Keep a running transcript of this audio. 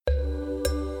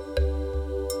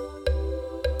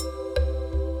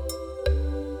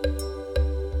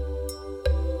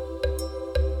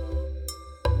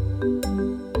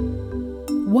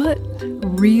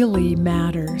really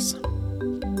matters?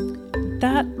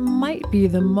 That might be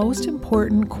the most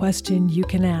important question you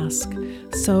can ask.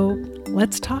 So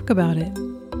let's talk about it.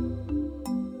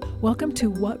 Welcome to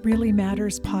What Really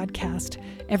Matters podcast,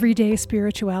 Everyday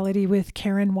Spirituality with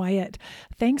Karen Wyatt.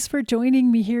 Thanks for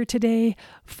joining me here today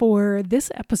for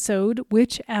this episode,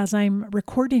 which, as I'm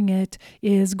recording it,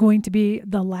 is going to be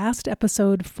the last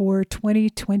episode for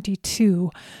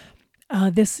 2022.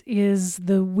 This is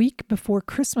the week before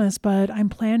Christmas, but I'm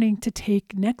planning to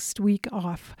take next week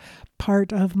off,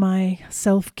 part of my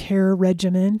self-care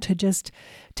regimen, to just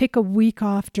take a week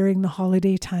off during the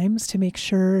holiday times to make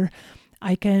sure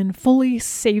I can fully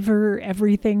savor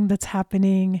everything that's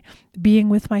happening, being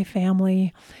with my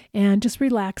family, and just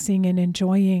relaxing and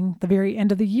enjoying the very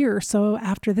end of the year. So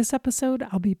after this episode,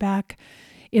 I'll be back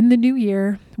in the new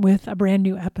year with a brand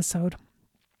new episode.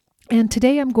 And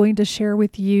today I'm going to share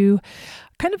with you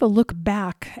kind of a look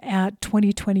back at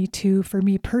 2022 for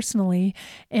me personally,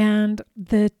 and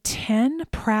the 10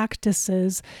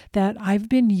 practices that I've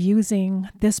been using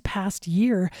this past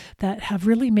year that have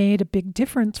really made a big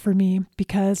difference for me,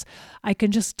 because I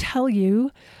can just tell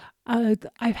you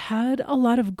I've had a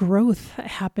lot of growth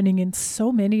happening in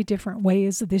so many different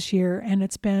ways this year, and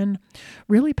it's been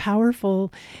really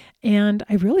powerful. And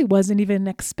I really wasn't even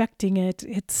expecting it.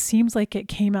 It seems like it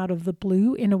came out of the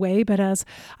blue in a way, but as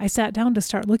I sat down to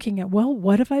start looking at, well,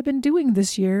 what have I been doing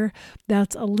this year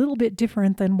that's a little bit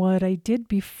different than what I did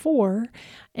before?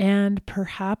 And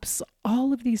perhaps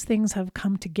all of these things have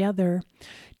come together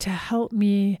to help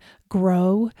me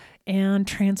grow and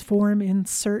transform in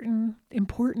certain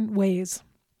important ways.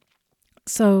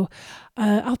 So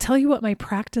I'll tell you what my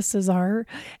practices are,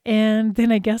 and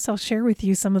then I guess I'll share with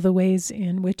you some of the ways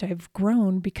in which I've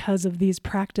grown because of these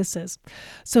practices.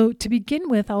 So to begin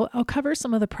with, I'll cover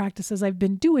some of the practices I've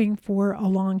been doing for a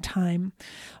long time,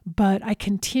 but I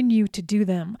continue to do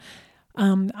them.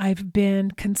 I've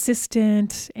been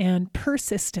consistent and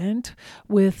persistent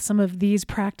with some of these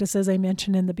practices I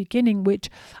mentioned in the beginning, which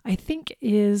I think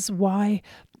is why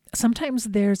sometimes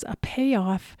there's a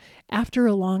payoff after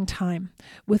a long time.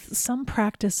 With some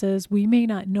practices, we may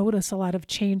not notice a lot of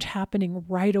change happening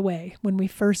right away when we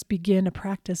first begin a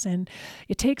practice, and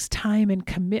it takes time and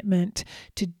commitment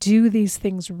to do these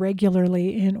things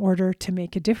regularly in order to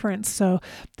make a difference. So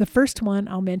the first one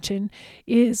I'll mention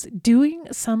is doing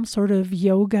some sort of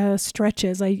yoga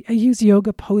stretches. I use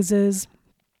yoga poses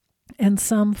and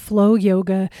some flow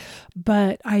yoga,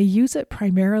 but I use it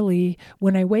primarily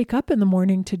when I wake up in the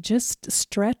morning to just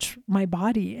stretch my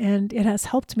body. And it has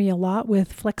helped me a lot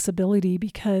with flexibility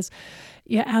because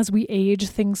as we age,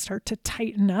 things start to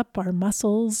tighten up our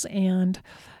muscles and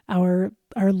our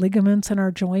ligaments and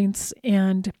our joints.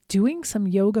 And doing some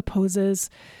yoga poses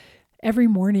every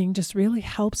morning just really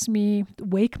helps me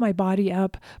wake my body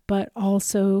up, but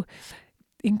also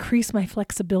increase my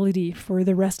flexibility for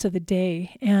the rest of the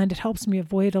day. And it helps me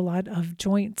avoid a lot of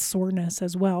joint soreness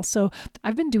as well. So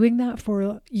I've been doing that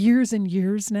for years and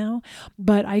years now,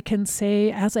 but I can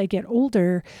say as I get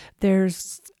older,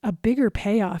 there's a bigger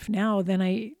payoff now than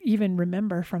I even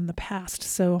remember from the past.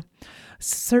 So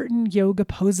certain yoga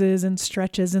poses and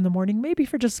stretches in the morning, maybe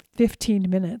for just 15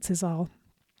 minutes is all.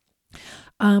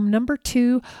 Number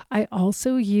 2, I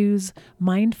also use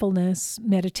mindfulness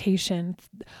meditation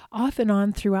off and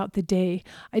on throughout the day.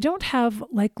 I don't have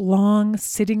like long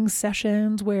sitting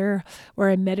sessions where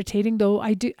I'm meditating, though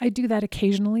I do that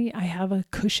occasionally. I have a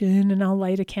cushion and I'll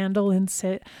light a candle and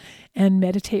sit and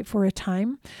meditate for a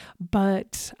time.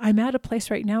 But I'm at a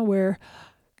place right now where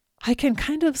I can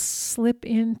kind of slip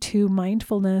into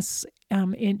mindfulness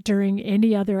during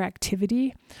any other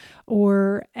activity,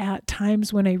 or at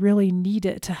times when I really need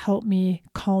it to help me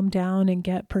calm down and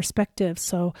get perspective.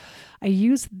 So I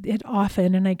use it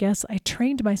often, and I guess I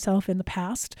trained myself in the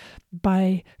past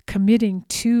by committing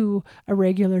to a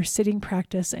regular sitting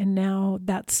practice, and now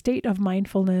that state of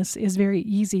mindfulness is very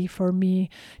easy for me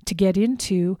to get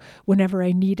into whenever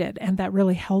I need it, and that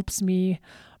really helps me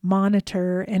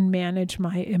monitor and manage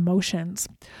my emotions.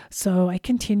 So I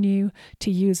continue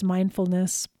to use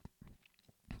mindfulness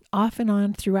off and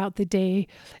on throughout the day,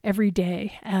 every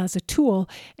day as a tool,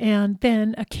 and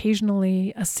then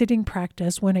occasionally a sitting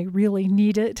practice when I really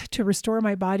need it to restore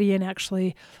my body. And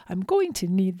actually, I'm going to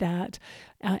need that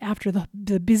after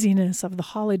the busyness of the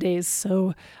holidays.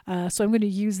 So I'm going to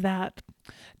use that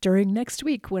during next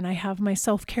week when I have my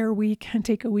self-care week and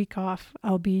take a week off.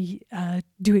 I'll be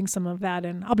doing some of that,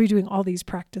 and I'll be doing all these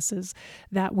practices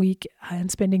that week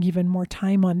and spending even more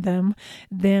time on them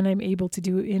than I'm able to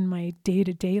do in my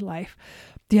day-to-day life.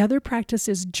 The other practice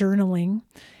is journaling,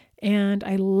 and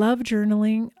I love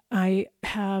journaling.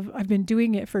 I've been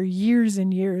doing it for years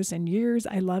and years and years.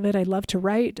 I love it. I love to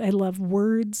write. I love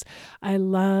words. I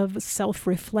love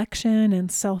self-reflection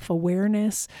and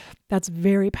self-awareness. That's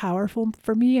very powerful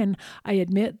for me. And I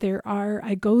admit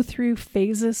I go through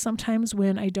phases sometimes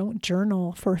when I don't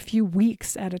journal for a few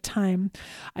weeks at a time.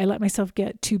 I let myself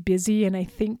get too busy and I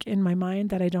think in my mind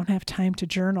that I don't have time to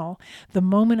journal. The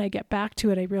moment I get back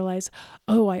to it, I realize,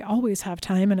 oh, I always have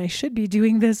time and I should be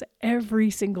doing this every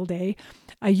single day.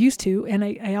 I used to, and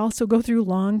I also go through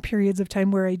long periods of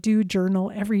time where I do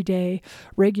journal every day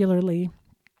regularly.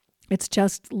 It's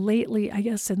just lately, I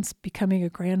guess, since becoming a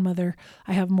grandmother,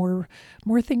 I have more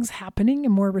things happening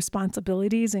and more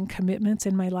responsibilities and commitments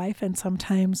in my life. And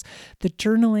sometimes the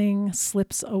journaling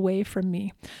slips away from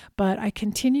me, but I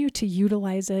continue to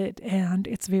utilize it and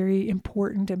it's very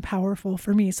important and powerful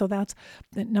for me. So that's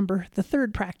the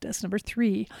third practice, number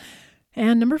 3.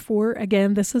 And number 4,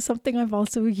 again, this is something I've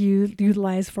also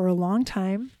utilized for a long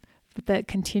time, but that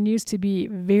continues to be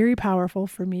very powerful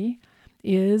for me,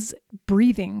 is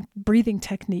breathing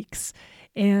techniques.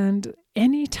 And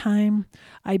anytime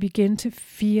I begin to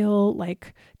feel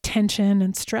like tension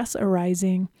and stress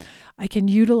arising, I can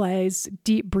utilize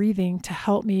deep breathing to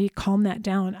help me calm that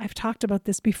down. I've talked about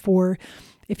this before.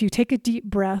 If you take a deep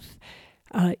breath,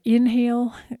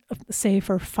 inhale, say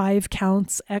for 5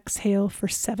 counts, exhale for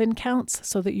 7 counts,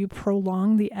 so that you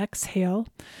prolong the exhale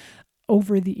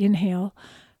over the inhale.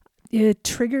 It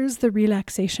triggers the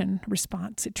relaxation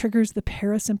response. It triggers the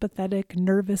parasympathetic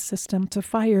nervous system to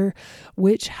fire,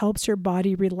 which helps your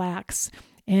body relax.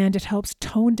 And it helps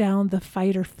tone down the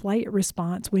fight or flight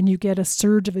response when you get a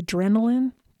surge of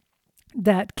adrenaline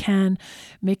that can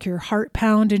make your heart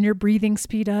pound and your breathing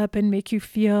speed up and make you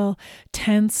feel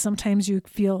tense. Sometimes you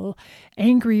feel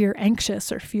angry or anxious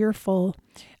or fearful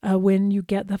when you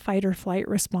get the fight or flight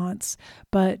response.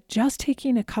 But just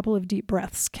taking a couple of deep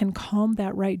breaths can calm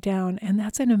that right down. And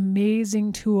that's an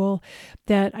amazing tool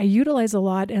that I utilize a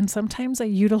lot. And sometimes I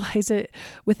utilize it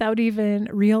without even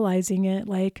realizing it.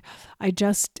 Like I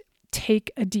just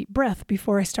take a deep breath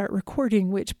before I start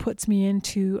recording, which puts me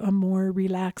into a more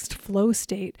relaxed flow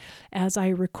state as I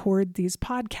record these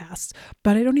podcasts.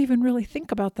 But I don't even really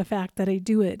think about the fact that I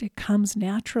do it. It comes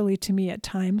naturally to me at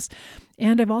times.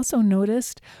 And I've also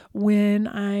noticed when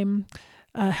I'm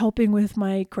helping with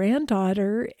my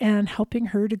granddaughter and helping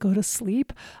her to go to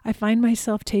sleep, I find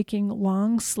myself taking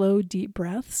long, slow, deep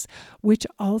breaths, which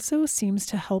also seems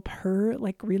to help her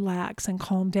like relax and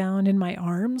calm down in my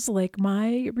arms. Like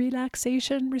my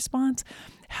relaxation response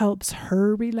helps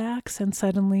her relax, and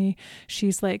suddenly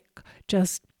she's like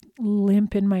just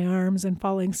limp in my arms and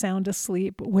falling sound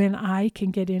asleep when I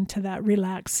can get into that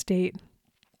relaxed state.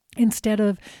 Instead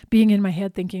of being in my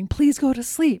head thinking, please go to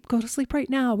sleep right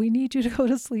now, we need you to go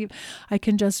to sleep, I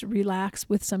can just relax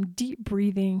with some deep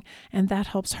breathing, and that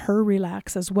helps her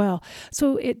relax as well.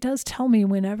 So it does tell me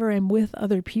whenever I'm with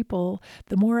other people,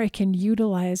 the more I can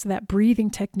utilize that breathing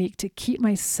technique to keep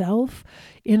myself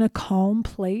in a calm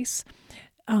place,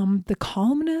 the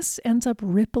calmness ends up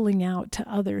rippling out to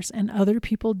others, and other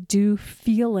people do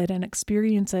feel it and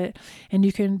experience it. And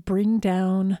you can bring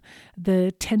down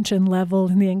the tension level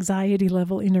and the anxiety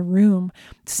level in a room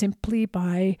simply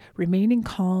by remaining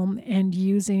calm and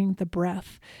using the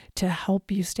breath to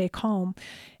help you stay calm.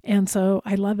 And so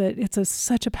I love it. It's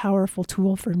such a powerful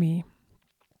tool for me.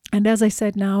 And as I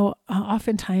said now,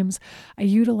 oftentimes I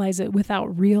utilize it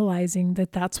without realizing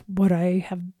that that's what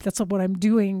I'm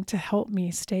doing to help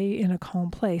me stay in a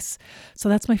calm place. So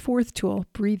that's my 4th tool,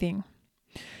 breathing.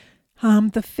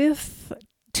 The 5th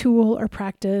tool or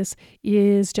practice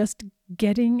is just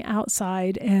getting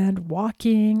outside and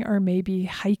walking or maybe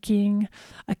hiking.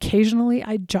 Occasionally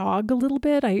I jog a little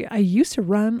bit. I used to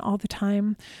run all the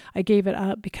time. I gave it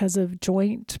up because of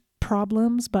joint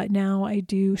problems, but now I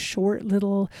do short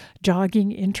little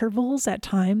jogging intervals at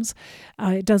times.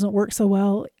 It doesn't work so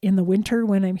well in the winter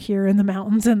when I'm here in the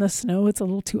mountains and the snow. It's a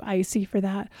little too icy for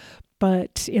that.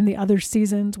 But in the other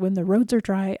seasons when the roads are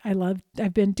dry,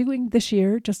 I've been doing this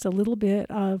year just a little bit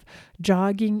of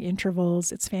jogging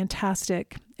intervals. It's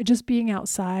fantastic. Just being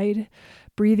outside,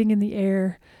 breathing in the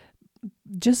air,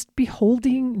 just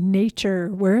beholding nature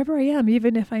wherever I am,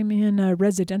 even if I'm in a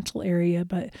residential area,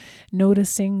 but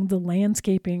noticing the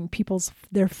landscaping,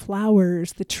 their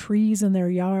flowers, the trees in their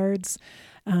yards.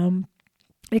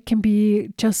 It can be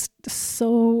just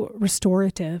so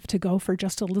restorative to go for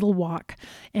just a little walk.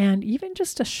 And even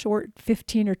just a short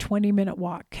 15 or 20 minute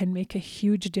walk can make a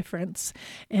huge difference.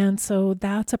 And so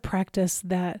that's a practice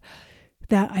that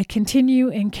that I continue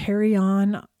and carry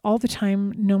on all the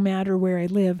time, no matter where I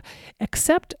live,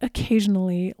 except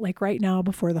occasionally, like right now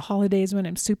before the holidays when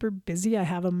I'm super busy, I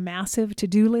have a massive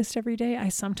to-do list every day. I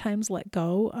sometimes let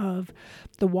go of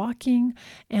the walking,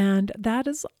 and that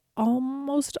is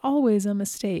almost always a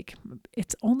mistake.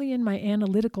 It's only in my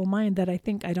analytical mind that I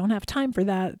think I don't have time for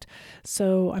that,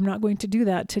 so I'm not going to do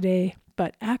that today.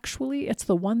 But actually, it's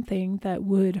the one thing that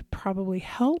would probably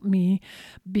help me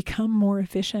become more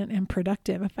efficient and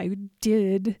productive if I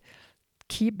did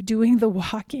keep doing the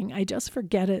walking. I just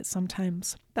forget it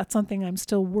sometimes. That's something I'm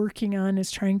still working on,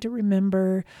 is trying to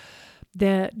remember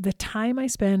that the time I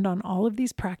spend on all of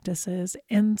these practices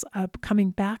ends up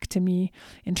coming back to me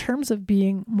in terms of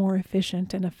being more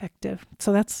efficient and effective.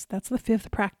 So that's the fifth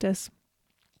practice.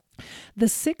 The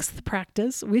sixth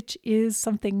practice, which is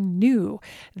something new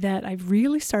that I've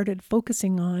really started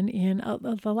focusing on in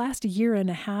the last year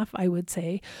and a half, I would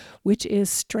say, which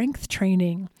is strength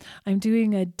training. I'm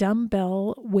doing a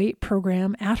dumbbell weight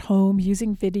program at home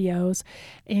using videos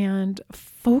and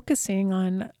focusing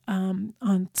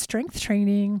on strength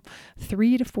training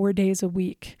 3 to 4 days a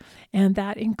week. And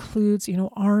that includes,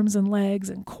 arms and legs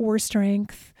and core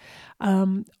strength,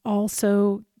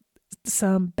 also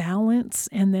some balance,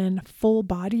 and then full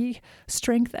body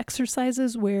strength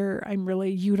exercises where I'm really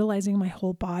utilizing my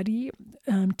whole body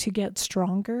to get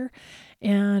stronger.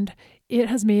 And it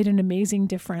has made an amazing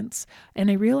difference.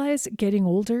 And I realize getting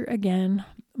older again,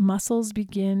 muscles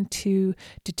begin to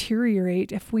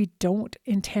deteriorate if we don't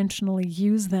intentionally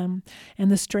use them.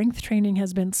 And the strength training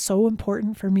has been so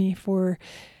important for me for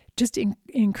just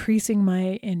increasing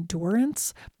my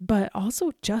endurance, but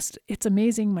also it's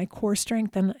amazing, my core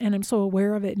strength. And I'm so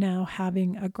aware of it now,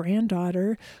 having a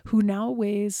granddaughter who now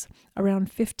weighs around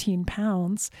 15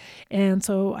 pounds. And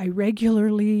so I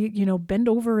regularly, bend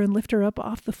over and lift her up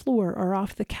off the floor or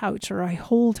off the couch, or I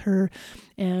hold her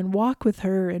and walk with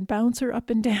her and bounce her up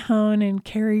and down and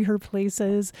carry her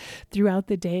places throughout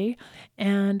the day.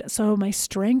 And so my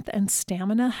strength and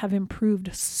stamina have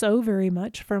improved so very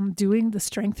much from doing the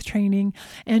strength training.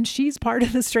 And she's part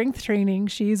of the strength training.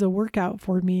 She's a workout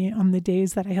for me on the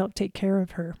days that I help take care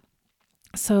of her.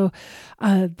 So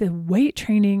the weight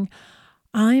training,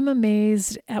 I'm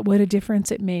amazed at what a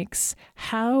difference it makes.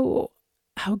 How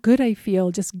good I feel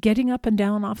just getting up and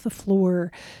down off the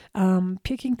floor,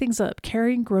 picking things up,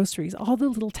 carrying groceries. All the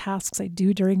little tasks I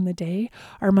do during the day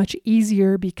are much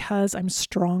easier because I'm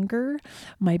stronger.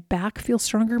 My back feels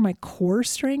stronger. My core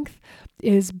strength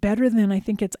is better than I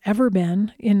think it's ever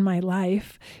been in my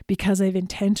life because I've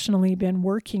intentionally been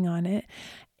working on it.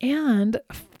 And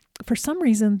for some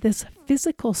reason, this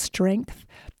physical strength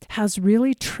has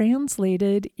really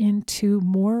translated into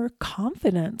more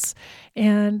confidence.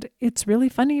 And it's really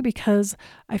funny because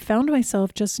I found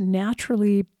myself just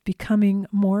naturally becoming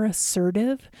more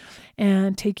assertive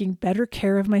and taking better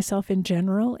care of myself in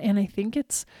general. And I think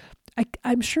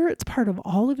I'm sure it's part of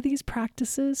all of these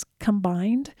practices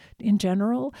combined in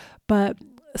general, but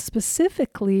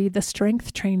specifically the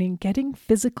strength training, getting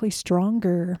physically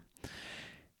stronger,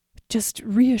 just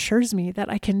reassures me that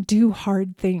I can do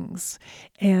hard things.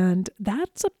 And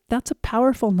that's a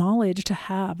powerful knowledge to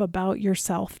have about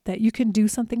yourself, that you can do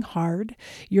something hard,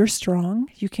 you're strong,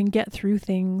 you can get through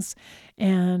things,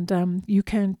 and you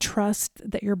can trust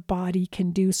that your body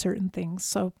can do certain things.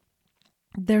 So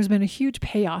there's been a huge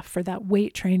payoff for that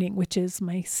weight training, which is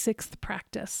my sixth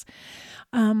practice.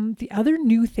 The other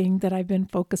new thing that I've been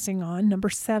focusing on, number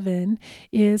 7,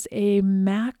 is a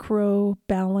macro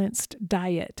balanced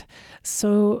diet.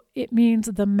 So it means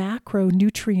the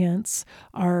macronutrients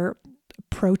are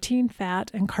protein, fat,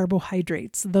 and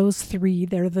carbohydrates. Those 3,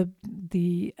 they're the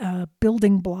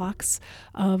building blocks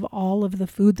of all of the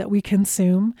food that we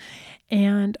consume.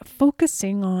 And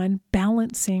focusing on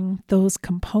balancing those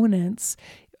components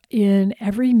in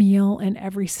every meal and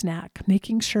every snack,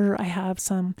 making sure I have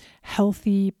some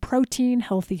healthy protein,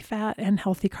 healthy fat, and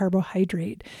healthy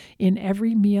carbohydrate in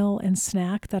every meal and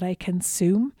snack that I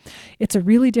consume. It's a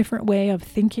really different way of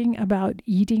thinking about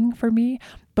eating for me,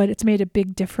 but it's made a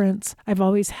big difference. I've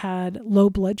always had low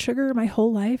blood sugar my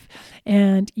whole life,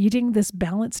 and eating this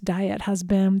balanced diet has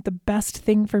been the best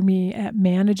thing for me at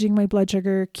managing my blood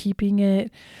sugar, keeping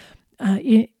it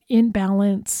in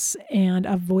balance, and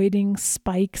avoiding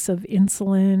spikes of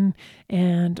insulin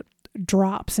and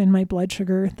drops in my blood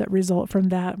sugar that result from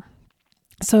that.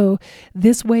 So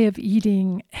this way of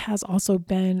eating has also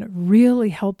been really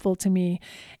helpful to me.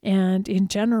 And in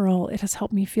general, it has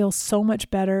helped me feel so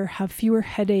much better, have fewer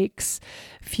headaches,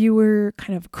 fewer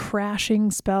kind of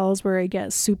crashing spells where I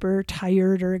get super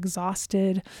tired or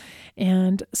exhausted.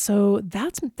 And so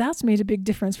that's made a big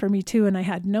difference for me too. And I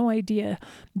had no idea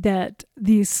that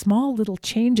these small little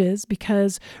changes,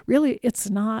 because really it's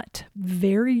not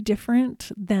very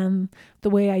different than the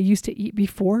way I used to eat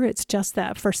before. It's just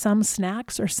that for some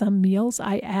snacks or some meals,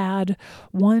 I add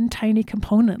one tiny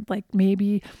component, like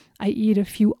maybe I eat a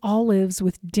few olives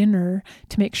with dinner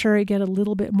to make sure I get a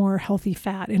little bit more healthy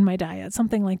fat in my diet,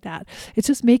 something like that. It's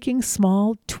just making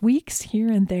small tweaks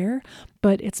here and there,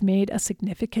 but it's made a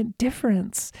significant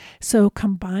difference. So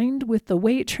combined with the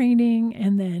weight training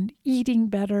and then eating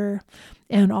better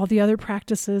and all the other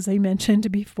practices I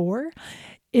mentioned before,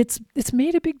 it's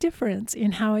made a big difference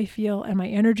in how I feel and my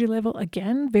energy level.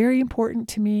 Again, very important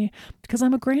to me because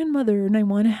I'm a grandmother and I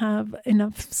want to have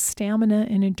enough stamina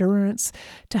and endurance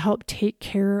to help take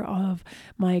care of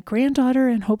my granddaughter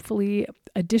and hopefully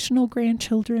additional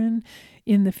grandchildren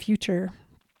in the future.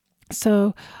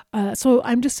 So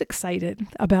I'm just excited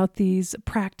about these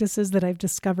practices that I've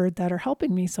discovered that are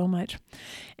helping me so much.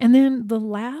 And then the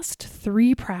last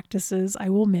 3 practices I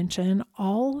will mention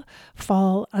all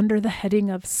fall under the heading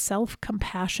of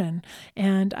self-compassion.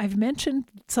 And I've mentioned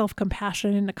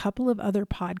self-compassion in a couple of other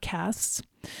podcasts,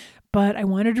 but I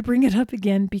wanted to bring it up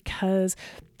again because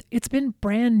it's been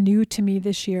brand new to me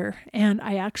this year. And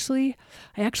I actually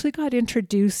got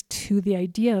introduced to the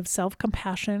idea of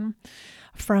self-compassion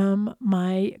from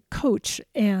my coach,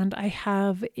 and I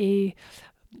have a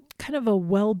kind of a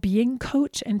well-being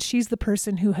coach, and she's the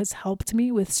person who has helped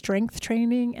me with strength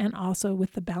training and also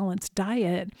with the balanced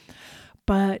diet.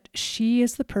 But she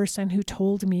is the person who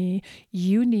told me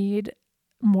you need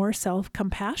more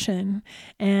self-compassion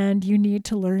and you need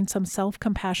to learn some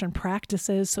self-compassion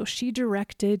practices. So she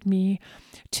directed me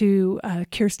to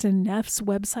Kirsten Neff's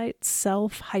website,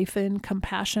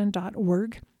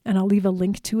 self-compassion.org. And I'll leave a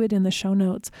link to it in the show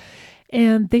notes.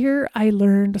 And there I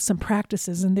learned some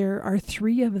practices, and there are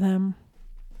 3 of them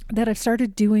that I've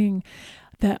started doing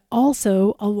that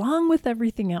also, along with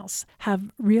everything else,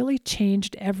 have really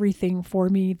changed everything for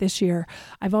me this year.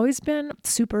 I've always been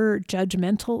super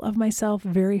judgmental of myself,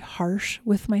 very harsh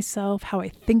with myself, how I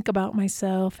think about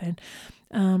myself and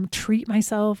treat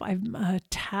myself. I'm a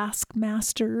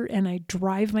taskmaster and I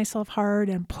drive myself hard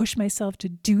and push myself to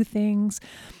do things.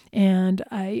 And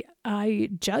I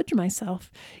judge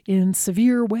myself in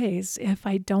severe ways if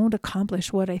I don't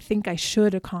accomplish what I think I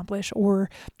should accomplish, or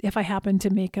if I happen to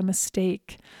make a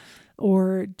mistake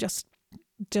or just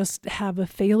have a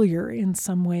failure in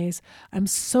some ways. I'm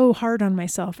so hard on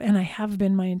myself, and I have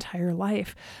been my entire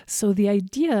life. So the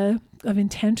idea of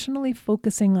intentionally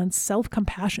focusing on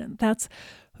self-compassion, that's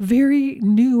very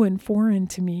new and foreign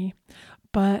to me,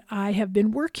 but I have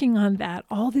been working on that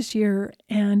all this year,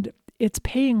 and it's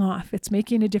paying off. It's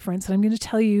making a difference. And I'm going to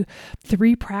tell you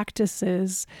 3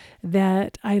 practices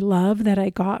that I love that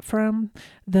I got from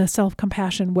the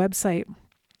self-compassion website.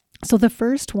 So the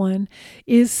first one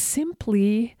is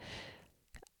simply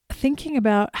thinking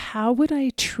about how would I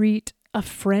treat a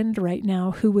friend right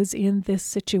now who was in this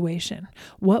situation?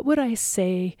 What would I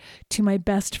say to my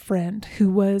best friend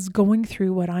who was going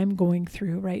through what I'm going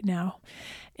through right now?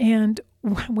 And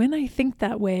when I think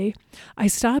that way, I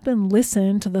stop and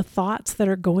listen to the thoughts that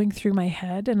are going through my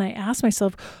head. And I ask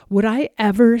myself, would I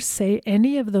ever say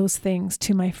any of those things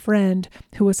to my friend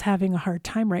who was having a hard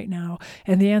time right now?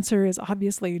 And the answer is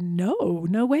obviously no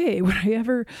way would I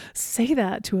ever say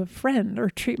that to a friend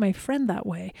or treat my friend that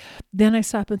way. Then I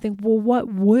stop and think, well, what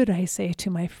would I say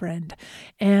to my friend?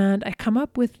 And I come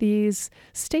up with these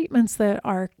statements that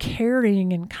are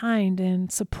caring and kind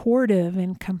and supportive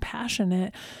and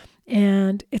compassionate.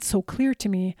 And it's so clear to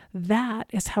me that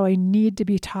is how I need to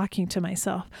be talking to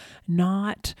myself,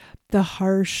 not the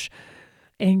harsh,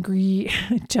 angry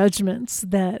judgments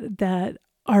that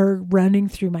are running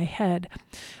through my head.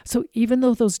 So even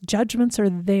though those judgments are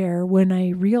there, when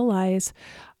I realize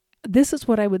this is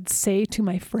what I would say to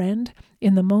my friend,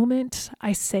 in the moment,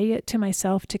 I say it to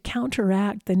myself to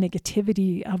counteract the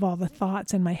negativity of all the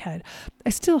thoughts in my head. I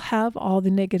still have all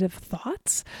the negative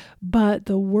thoughts, but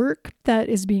the work that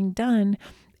is being done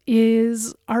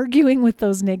is arguing with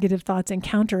those negative thoughts and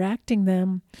counteracting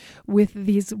them with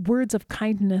these words of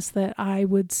kindness that I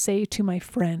would say to my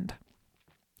friend.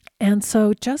 And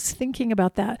so just thinking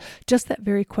about that, just that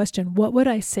very question, what would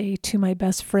I say to my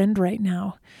best friend right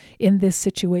now in this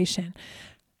situation?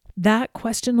 That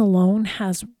question alone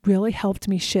has really helped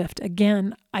me shift.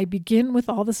 Again, I begin with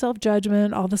all the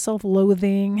self-judgment, all the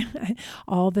self-loathing,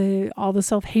 all the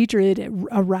self-hatred. It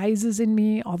arises in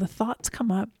me, all the thoughts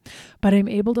come up, but I'm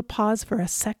able to pause for a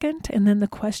second, and then the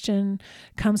question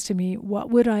comes to me, what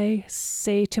would I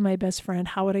say to my best friend?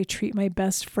 How would I treat my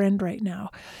best friend right now?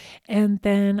 And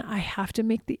then I have to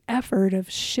make the effort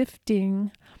of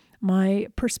shifting my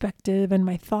perspective and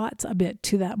my thoughts a bit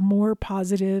to that more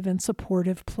positive and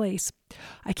supportive place.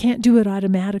 I can't do it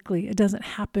automatically. It doesn't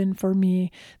happen for me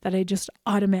that I just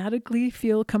automatically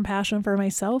feel compassion for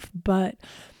myself, but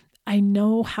I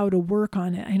know how to work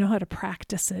on it. I know how to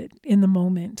practice it in the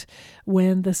moment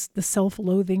when the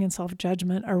self-loathing and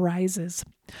self-judgment arises.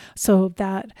 So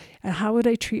that, how would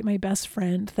I treat my best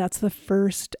friend? That's the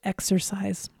first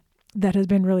exercise that has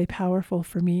been really powerful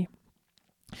for me.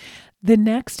 The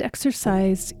next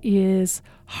exercise is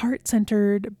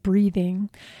heart-centered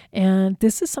breathing. And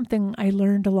this is something I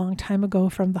learned a long time ago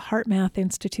from the HeartMath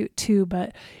Institute too,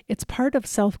 but it's part of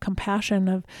self-compassion,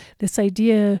 of this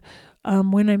idea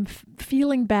when I'm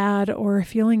feeling bad or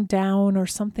feeling down or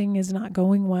something is not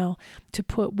going well, to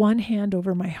put one hand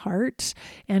over my heart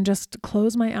and just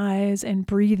close my eyes and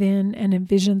breathe in and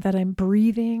envision that I'm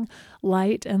breathing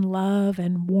light and love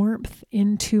and warmth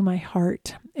into my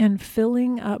heart and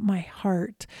filling up my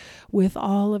heart with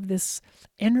all of this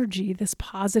energy, this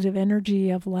positive energy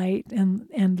of light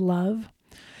and love.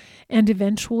 And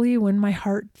eventually, when my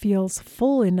heart feels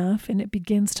full enough and it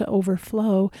begins to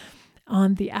overflow,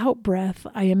 on the out breath,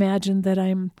 I imagine that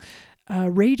I'm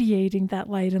radiating that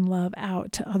light and love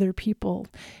out to other people.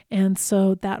 And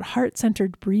so that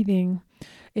heart-centered breathing,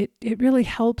 it really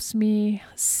helps me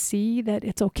see that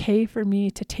it's okay for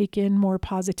me to take in more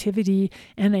positivity,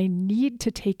 and I need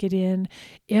to take it in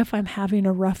if I'm having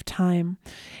a rough time.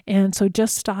 And so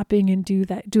just stopping and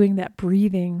doing that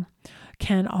breathing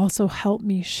can also help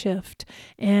me shift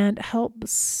and help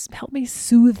me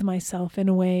soothe myself in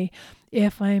a way.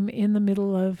 If I'm in the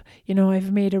middle of,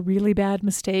 I've made a really bad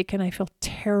mistake and I feel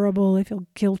terrible, I feel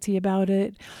guilty about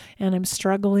it, and I'm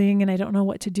struggling and I don't know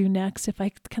what to do next, if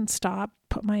I can stop,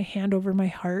 put my hand over my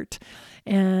heart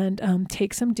and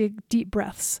take some deep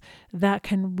breaths, that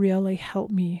can really help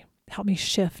me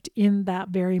shift in that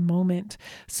very moment.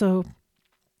 So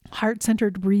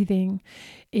heart-centered breathing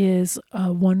is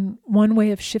one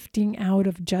way of shifting out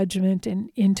of judgment and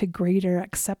into greater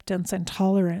acceptance and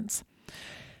tolerance.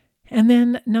 And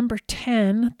then number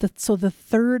 10, the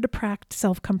third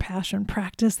self-compassion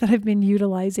practice that I've been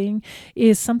utilizing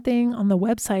is something on the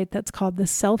website that's called the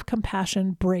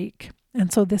self-compassion break.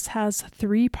 And so this has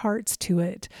 3 parts to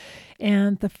it.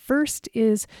 And the first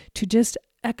is to just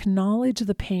acknowledge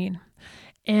the pain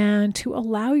and to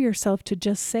allow yourself to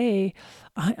just say,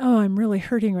 oh, I'm really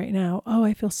hurting right now. Oh,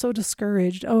 I feel so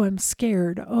discouraged. Oh, I'm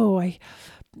scared. Oh,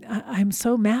 I'm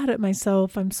so mad at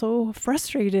myself. I'm so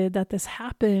frustrated that this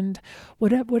happened.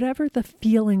 Whatever the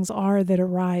feelings are that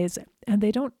arise, and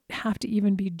they don't have to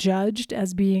even be judged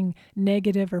as being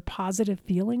negative or positive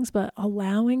feelings, but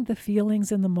allowing the feelings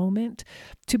in the moment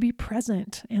to be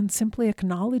present and simply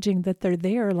acknowledging that they're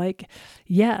there. Like,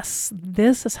 yes,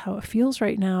 this is how it feels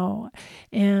right now.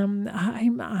 And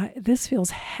this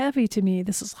feels heavy to me.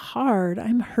 This is hard.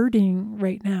 I'm hurting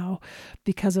right now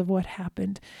because of what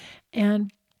happened.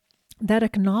 And that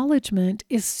acknowledgement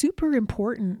is super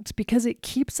important because it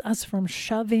keeps us from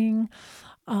shoving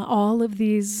all of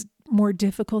these more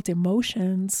difficult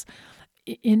emotions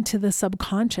into the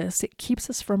subconscious. It keeps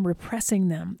us from repressing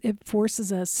them. It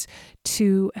forces us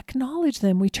to acknowledge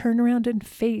them. We turn around and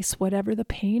face whatever the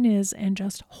pain is and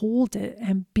just hold it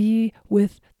and be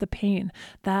with the pain.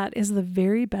 That is the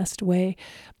very best way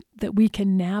that we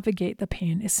can navigate the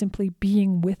pain, is simply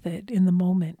being with it in the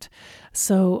moment.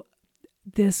 So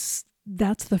that's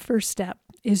the first step,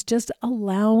 is just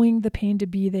allowing the pain to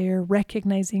be there,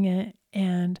 recognizing it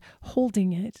and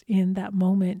holding it in that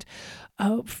moment,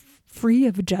 free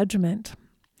of judgment.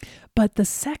 But the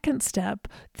second step,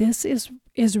 this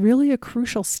is really a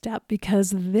crucial step,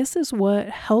 because this is what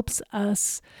helps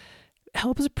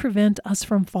prevent us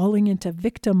from falling into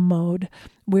victim mode,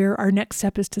 where our next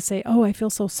step is to say, oh, I feel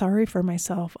so sorry for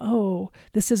myself. Oh,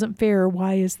 this isn't fair.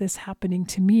 Why is this happening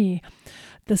to me?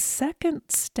 The second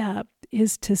step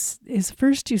is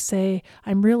first you say,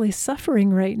 I'm really suffering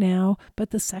right now.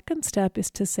 But the second step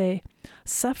is to say,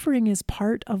 suffering is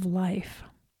part of life.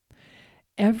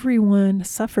 Everyone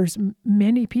suffers.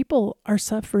 Many people are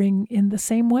suffering in the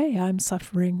same way I'm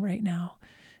suffering right now.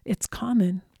 It's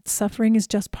common. Suffering is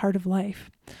just part of life.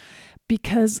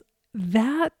 Because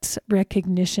that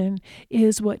recognition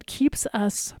is what keeps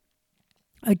us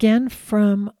Again,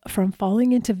 from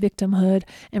falling into victimhood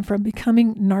and from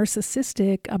becoming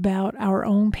narcissistic about our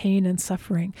own pain and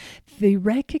suffering. The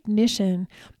recognition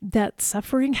that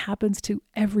suffering happens to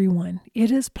everyone.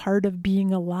 It is part of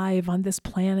being alive on this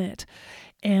planet.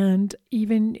 And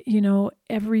even,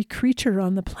 every creature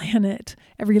on the planet,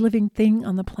 every living thing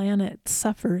on the planet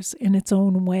suffers in its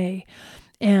own way.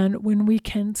 And when we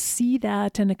can see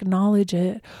that and acknowledge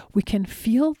it, we can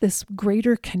feel this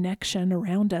greater connection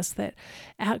around us that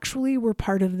actually we're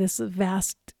part of this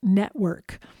vast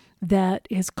network that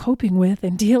is coping with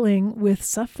and dealing with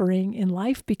suffering in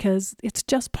life, because it's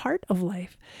just part of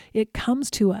life. It comes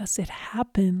to us, it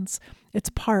happens, it's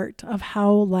part of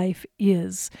how life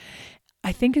is.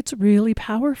 I think it's really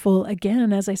powerful.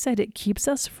 Again, as I said, it keeps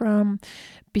us from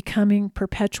becoming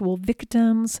perpetual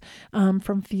victims,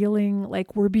 from feeling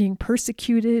like we're being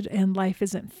persecuted and life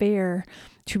isn't fair,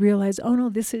 to realize, oh no,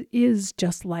 this is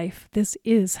just life. This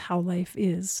is how life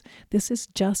is. This is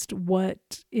just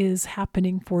what is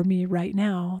happening for me right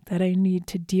now that I need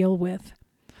to deal with.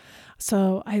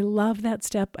 So I love that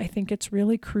step. I think it's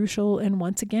really crucial. And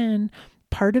once again,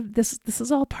 part of this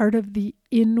is all part of the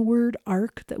inward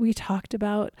arc that we talked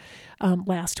about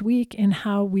last week, and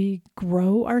how we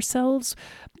grow ourselves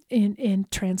and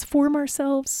transform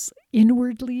ourselves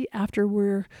inwardly after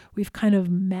we've kind of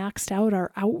maxed out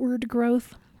our outward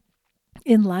growth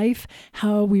in life.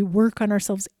 How we work on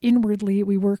ourselves inwardly,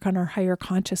 we work on our higher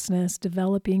consciousness,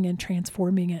 developing and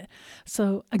transforming it.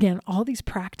 So again, all these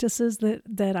practices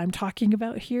that I'm talking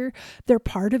about here, they're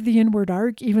part of the inward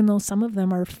arc, even though some of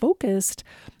them are focused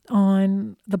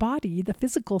on the body, the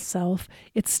physical self.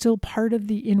 It's still part of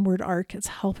the inward arc. It's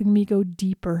helping me go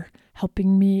deeper,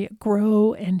 helping me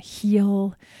grow and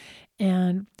heal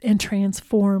and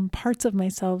transform parts of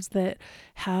myself that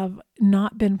have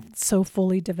not been so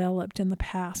fully developed in the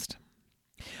past.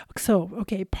 So,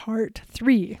 okay, part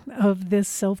 3 of this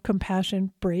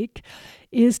self-compassion break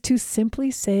is to simply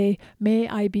say, may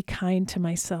I be kind to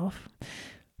myself.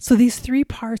 So these 3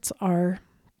 parts are,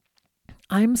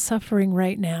 I'm suffering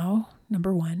right now,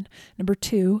 number 1. Number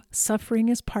 2, suffering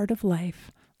is part of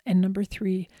life. And number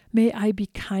 3, may I be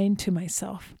kind to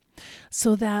myself.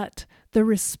 So that the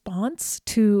response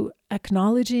to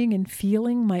acknowledging and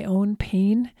feeling my own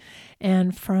pain,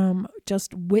 and from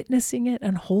just witnessing it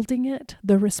and holding it,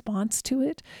 the response to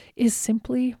it is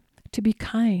simply to be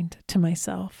kind to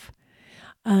myself.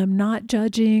 Not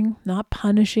judging, not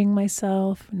punishing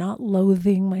myself, not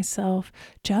loathing myself,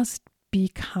 just be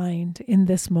kind in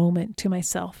this moment to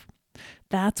myself.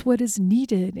 That's what is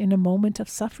needed in a moment of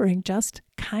suffering, just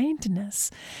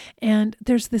kindness. And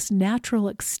there's this natural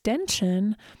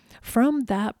extension from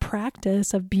that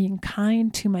practice of being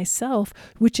kind to myself,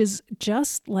 which is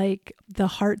just like the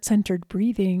heart-centered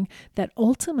breathing, that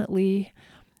ultimately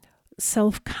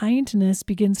self-kindness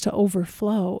begins to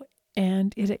overflow,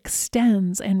 and it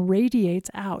extends and radiates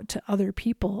out to other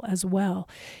people as well.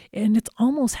 And it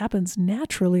almost happens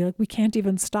naturally, like we can't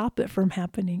even stop it from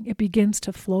happening. It begins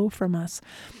to flow from us.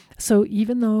 So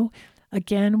even though,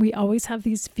 again, we always have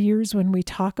these fears when we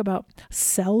talk about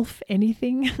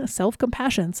anything,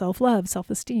 self-compassion, self-love,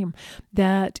 self-esteem,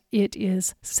 that it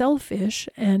is selfish,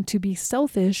 and to be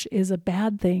selfish is a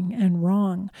bad thing and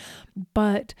wrong.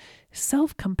 But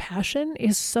self-compassion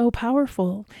is so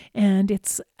powerful, and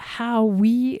it's how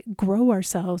we grow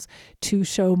ourselves to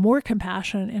show more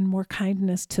compassion and more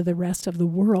kindness to the rest of the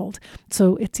world.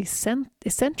 So it's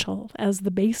essential as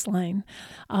the baseline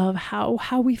of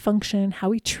how we function, how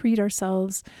we treat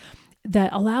ourselves,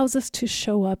 that allows us to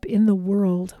show up in the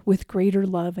world with greater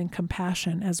love and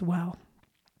compassion as well.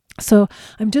 So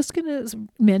I'm just going to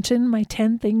mention my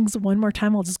 10 things one more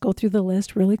time. I'll just go through the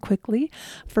list really quickly.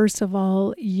 First of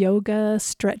all, yoga,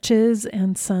 stretches,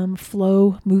 and some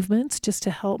flow movements just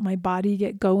to help my body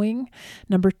get going.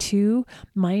 Number 2,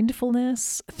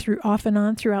 mindfulness off and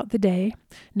on throughout the day.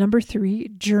 Number 3,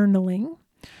 journaling,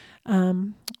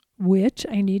 which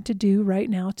I need to do right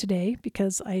now today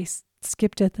because I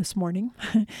skipped it this morning.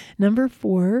 Number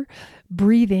 4,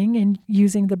 breathing and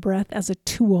using the breath as a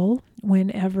tool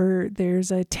whenever there's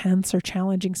a tense or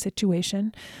challenging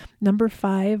situation. Number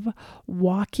 5,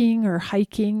 walking or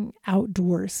hiking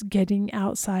outdoors, getting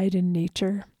outside in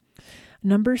nature.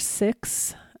 Number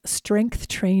 6, strength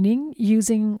training,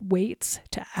 using weights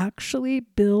to actually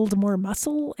build more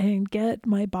muscle and get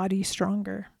my body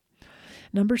stronger.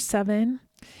 Number 7,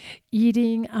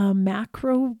 eating a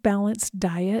macro balanced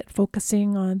diet,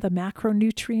 focusing on the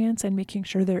macronutrients and making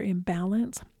sure they're in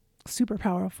balance. Super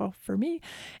powerful for me.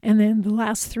 And then the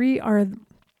last 3 are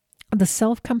the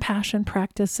self-compassion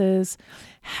practices.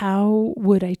 How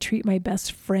would I treat my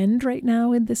best friend right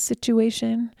now in this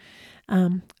situation?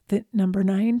 The number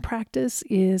 9 practice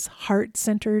is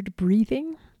heart-centered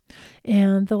breathing.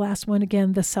 And the last one,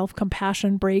 again, the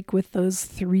self-compassion break with those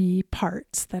 3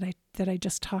 parts that I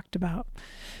just talked about.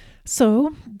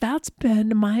 So that's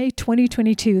been my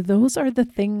 2022. Those are the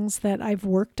things that I've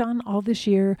worked on all this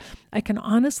year. I can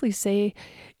honestly say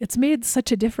it's made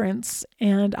such a difference,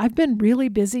 and I've been really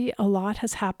busy. A lot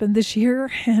has happened this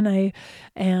year, and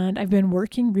I've been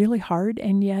working really hard,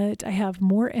 and yet I have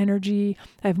more energy.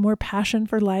 I have more passion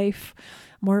for life,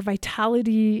 more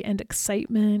vitality and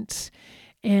excitement,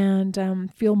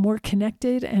 and feel more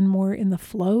connected and more in the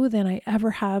flow than I ever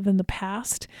have in the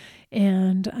past.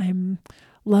 And I'm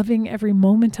loving every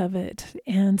moment of it.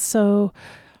 And so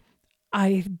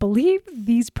I believe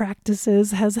these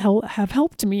practices have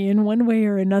helped me in one way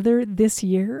or another this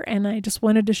year, and I just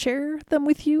wanted to share them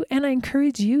with you. And I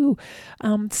encourage you,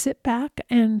 sit back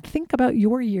and think about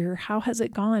your year. How has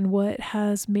it gone? What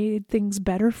has made things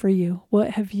better for you? What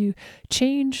have you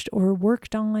changed or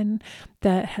worked on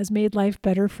that has made life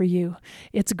better for you?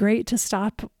 It's great to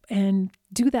stop and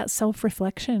do that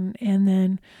self-reflection and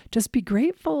then just be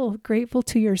grateful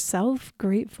to yourself,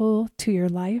 grateful to your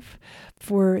life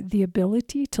for the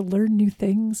ability to learn new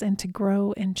things and to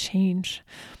grow and change.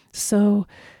 So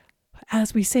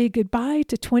as we say goodbye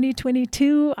to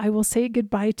 2022, I will say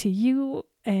goodbye to you.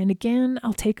 And again,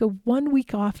 I'll take 1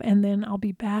 week off, and then I'll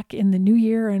be back in the new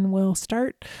year, and we'll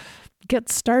get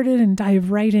started and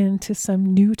dive right into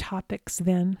some new topics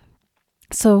then.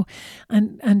 So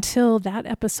until that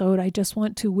episode, I just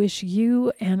want to wish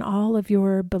you and all of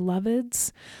your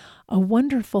beloveds a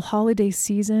wonderful holiday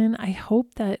season. I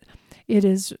hope that it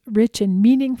is rich and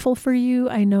meaningful for you.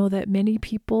 I know that many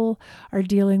people are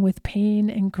dealing with pain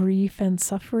and grief and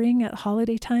suffering at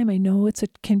holiday time. I know it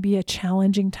can be a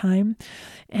challenging time.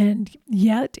 And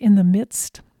yet in the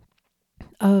midst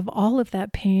of all of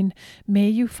that pain, may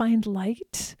you find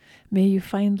light. May you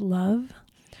find love.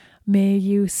 May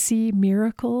you see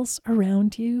miracles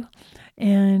around you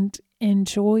and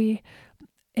enjoy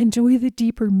the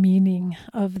deeper meaning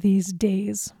of these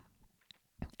days.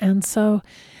 And so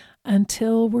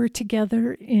until we're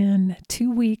together in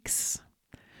 2 weeks,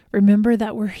 remember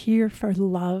that we're here for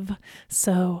love.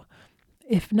 So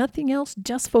if nothing else,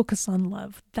 just focus on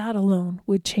love. That alone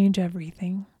would change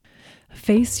everything.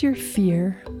 Face your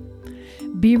fear.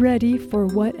 Be ready for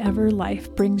whatever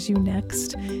life brings you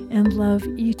next, and love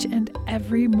each and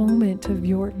every moment of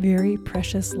your very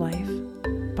precious life.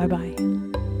 Bye-bye.